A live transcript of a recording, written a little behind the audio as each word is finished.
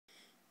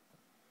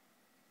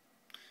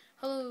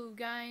Hello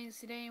guys,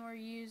 today we're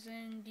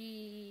using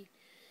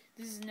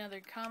this is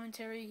another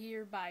commentary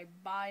here by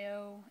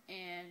Bio,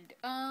 and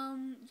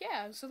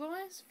yeah, so the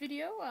last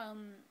video,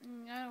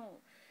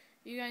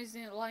 you guys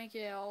didn't like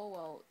it at all.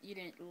 Well, you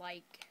didn't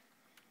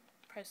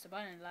press the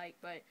button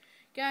but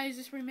guys,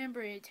 just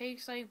remember it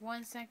takes like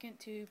 1 second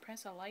to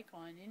press a like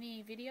on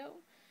any video,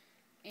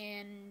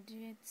 and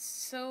it's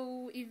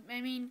so,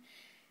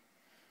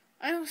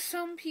 I know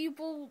some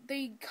people,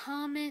 they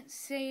comment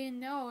saying,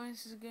 no,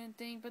 this is a good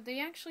thing, but they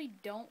actually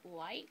don't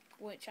like,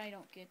 which I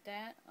don't get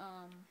that.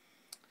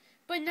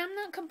 But I'm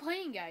not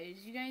complaining, guys.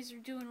 You guys are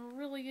doing a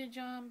really good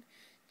job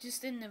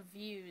just in the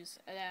views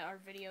that our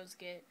videos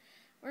get.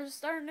 We're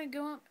starting to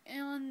go up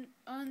in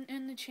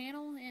the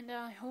channel, and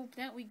I hope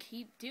that we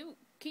keep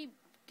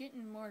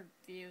getting more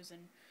views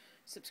and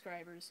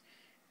subscribers.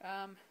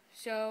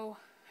 So,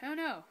 I don't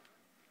know.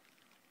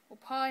 We'll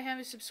probably have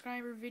a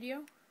subscriber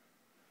video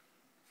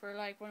for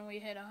like when we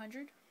hit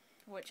 100,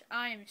 which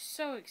I am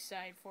so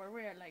excited for.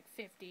 We're at like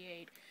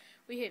 58.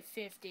 We hit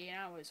 50 and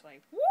I was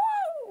like,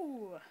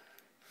 whoa!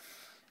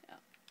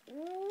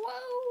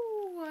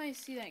 Whoa! I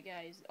see that,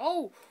 guys.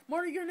 Oh!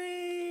 Mortar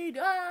grenade!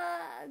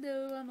 Ah!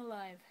 No, I'm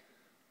alive.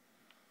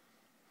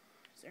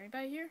 Is there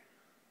anybody here?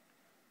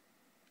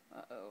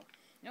 Uh-oh.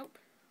 Nope.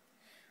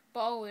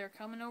 Oh, they're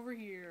coming over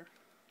here.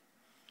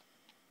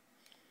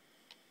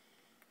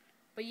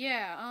 But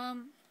yeah,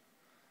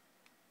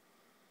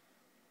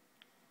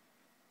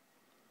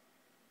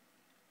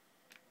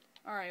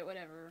 alright,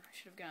 whatever. I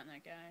should have gotten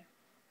that guy.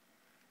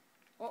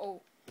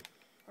 Uh-oh.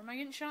 Where am I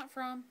getting shot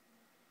from?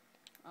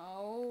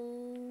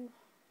 Oh.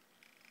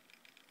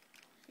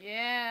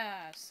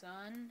 Yeah,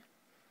 son.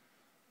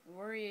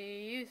 Where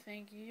you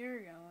think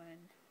you're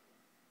going?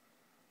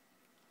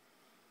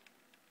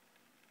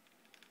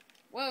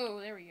 Whoa,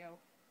 there we go.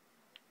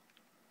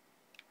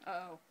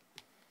 Uh-oh.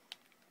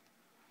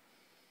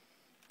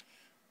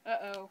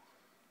 Uh-oh.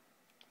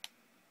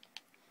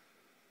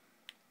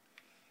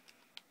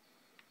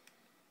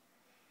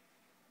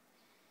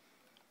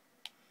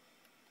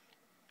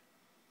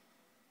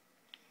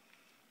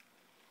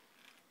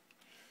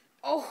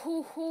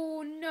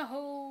 Oh,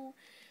 no.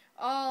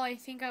 Oh, I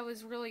think I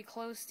was really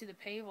close to the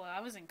payload. I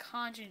was in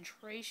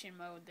concentration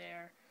mode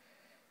there.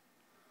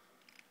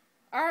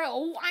 Alright,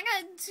 oh, I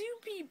got 2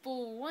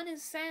 people. 1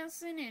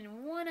 assassin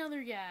and 1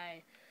 other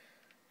guy.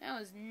 That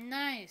was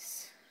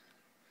nice.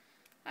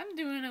 I'm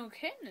doing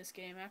okay in this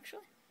game,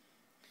 actually.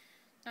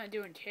 Not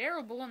doing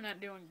terrible. I'm not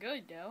doing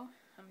good, though.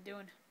 I'm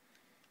doing,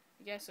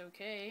 I guess,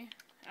 okay.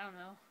 I don't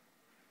know.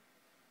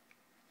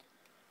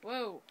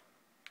 Whoa.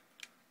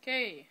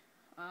 Okay.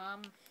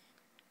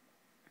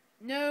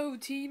 No,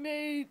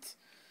 teammates!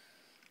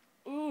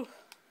 Ooh.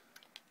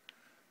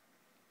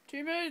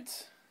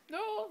 Teammates!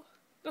 No!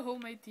 No,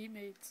 my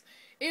teammates.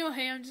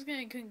 Anyway, I'm just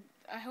gonna,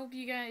 I hope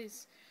you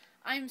guys,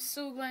 I'm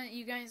so glad that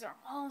you guys are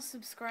all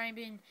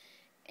subscribing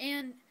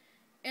and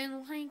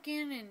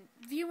liking and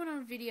viewing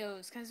our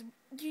videos, because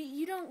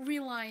you don't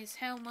realize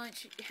how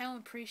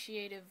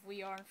appreciative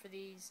we are for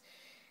these,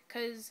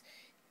 because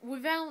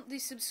without the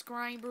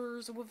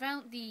subscribers,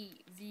 without the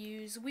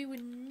views, we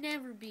would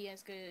never be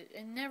as good,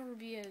 and never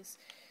be as,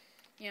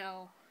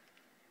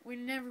 we'd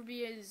never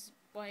be as,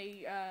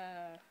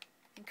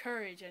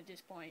 encouraged at this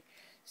point.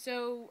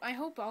 So, I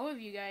hope all of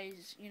you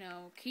guys,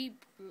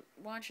 keep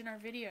watching our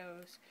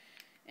videos,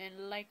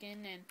 and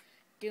liking, and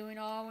doing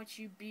all what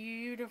you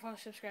beautiful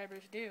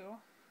subscribers do.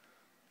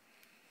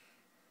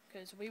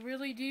 Because we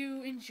really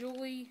do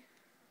enjoy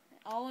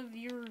all of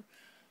your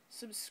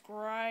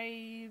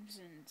subscribes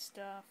and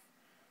stuff.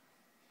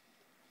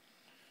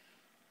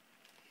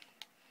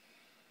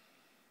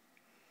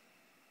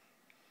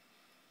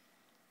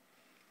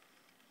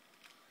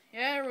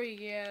 There we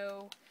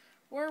go.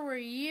 Where were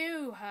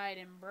you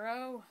hiding,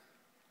 bro?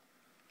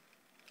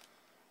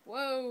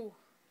 Whoa.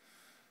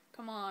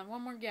 Come on,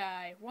 one more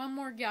guy. One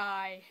more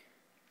guy.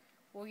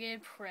 We'll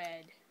get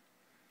pred.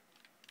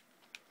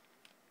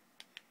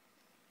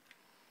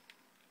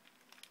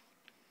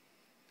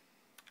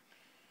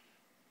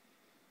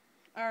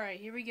 Alright,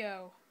 here we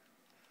go.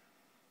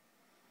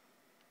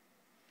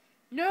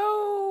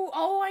 No!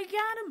 Oh, I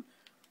got him!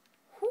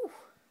 Whew.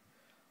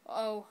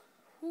 Uh-oh.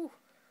 Whew.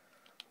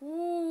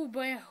 Ooh,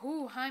 boy.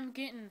 Ooh, I'm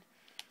getting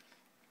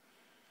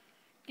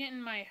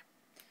my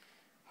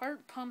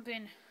heart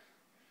pumping.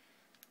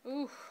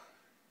 Ooh.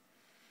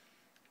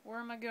 Where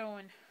am I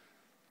going?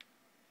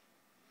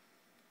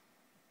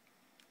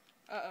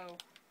 Uh-oh.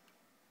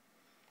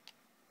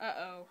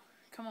 Uh-oh.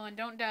 Come on,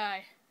 don't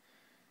die.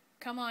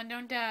 Come on,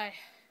 don't die.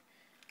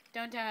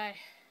 Don't die.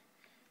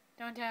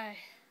 Don't die.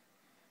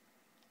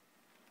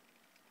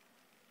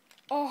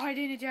 Oh, I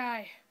didn't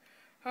die.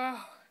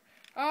 Oh.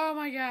 Oh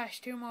my gosh,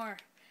 2 more.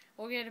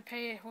 We'll get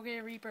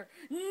a Reaper.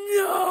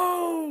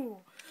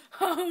 No!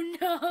 Oh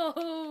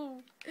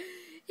no!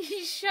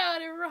 He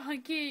shot a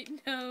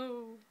rocket.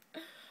 No.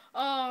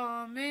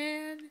 Oh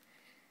man.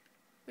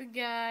 The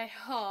guy.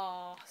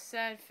 Oh,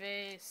 sad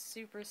face.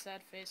 Super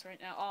sad face right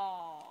now.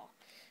 Oh.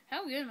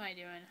 How good am I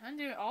doing?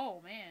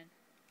 Oh man.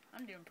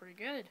 I'm doing pretty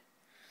good.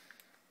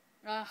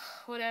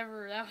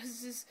 Whatever. That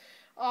was just,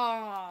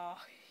 oh,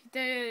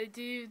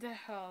 dude,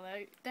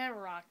 that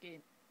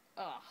rocket.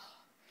 Oh,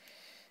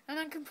 I'm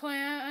not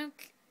complaining.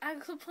 I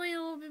complain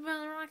a little bit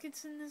about the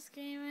rockets in this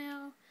game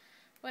now.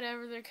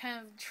 Whatever, they're kind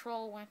of a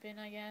troll weapon,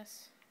 I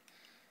guess.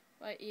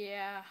 But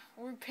yeah,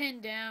 we're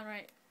pinned down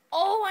right.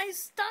 Oh, I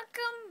stuck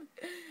him!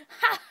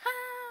 Ha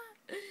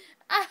ha!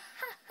 Ah,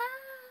 ha ha!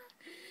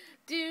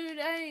 Dude,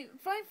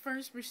 my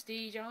first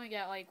prestige, I only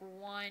got like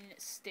one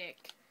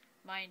stick.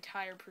 My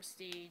entire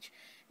prestige.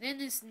 And then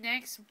this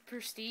next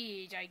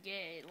prestige I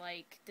get,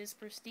 like, this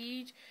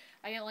prestige,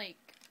 I've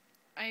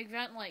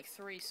gotten like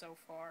 3 so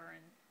far,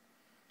 and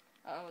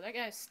oh, that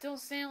guy's still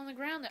standing on the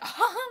ground there.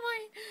 Oh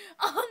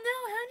no,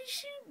 how'd he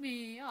shoot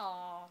me?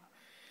 Oh.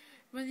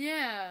 But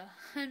yeah,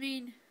 I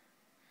mean,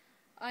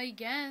 I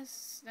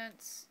guess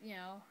that's,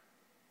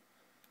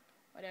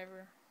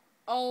 whatever.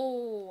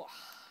 Oh,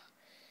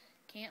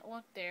 can't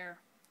look there.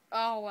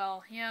 Oh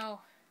well,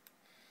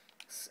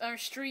 our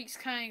streak's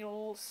kind of a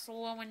little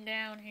slowing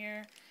down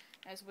here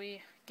as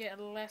we get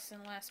less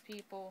and less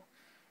people.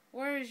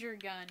 Where is your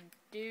gun,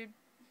 dude?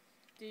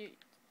 Do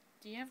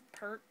you have a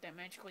perk that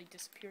magically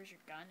disappears your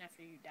gun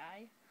after you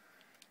die?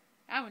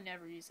 I would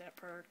never use that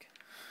perk.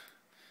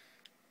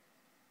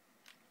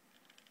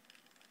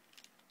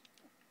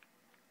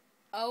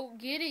 Oh,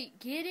 get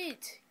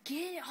it.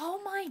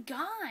 Oh my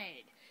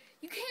god.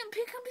 You can't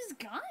pick up his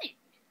gun.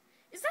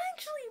 Is that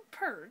actually a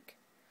perk?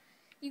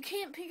 You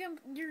can't pick up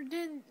your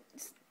gun.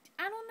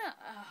 I don't know.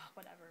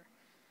 Whatever.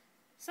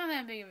 It's not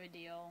that big of a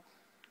deal.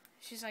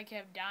 It's just I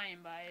kept dying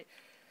by it.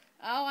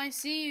 Oh, I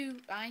see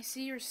you. I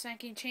see your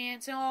second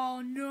chance.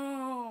 Oh,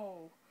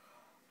 no.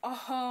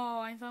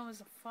 Oh, I thought it was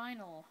the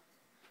final.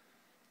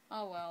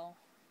 Oh, well.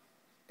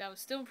 That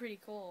was still pretty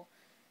cool.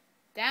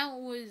 That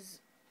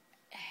was...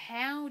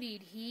 How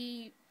did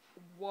he...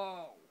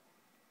 Whoa.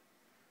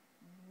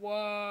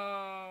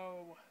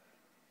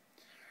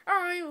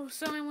 Alright, well,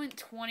 so I went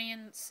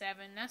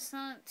 20-7. That's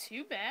not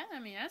too bad. I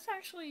mean, that's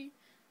actually...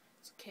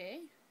 It's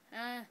okay.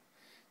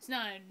 It's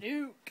not a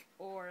nuke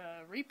or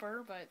a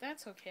Reaper, but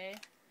that's okay.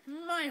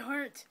 My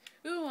heart.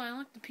 Ooh, I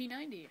unlocked the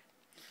P90.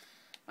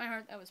 My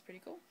heart, that was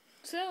pretty cool.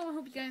 So, I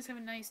hope you guys have a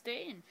nice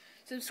day, and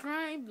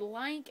subscribe,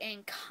 like,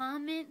 and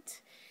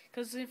comment.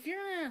 Because if you're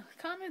gonna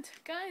comment,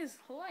 guys,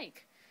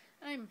 like.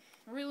 I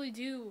really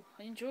do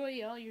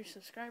enjoy all your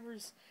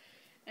subscribers.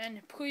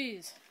 And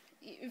please,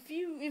 if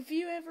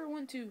you ever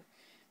want to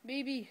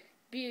maybe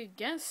be a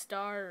guest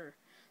star or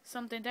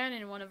something like that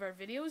in one of our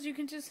videos, you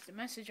can just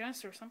message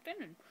us or something,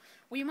 and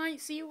we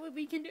might see what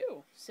we can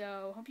do.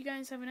 So, hope you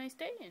guys have a nice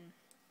day, and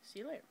see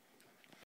you later.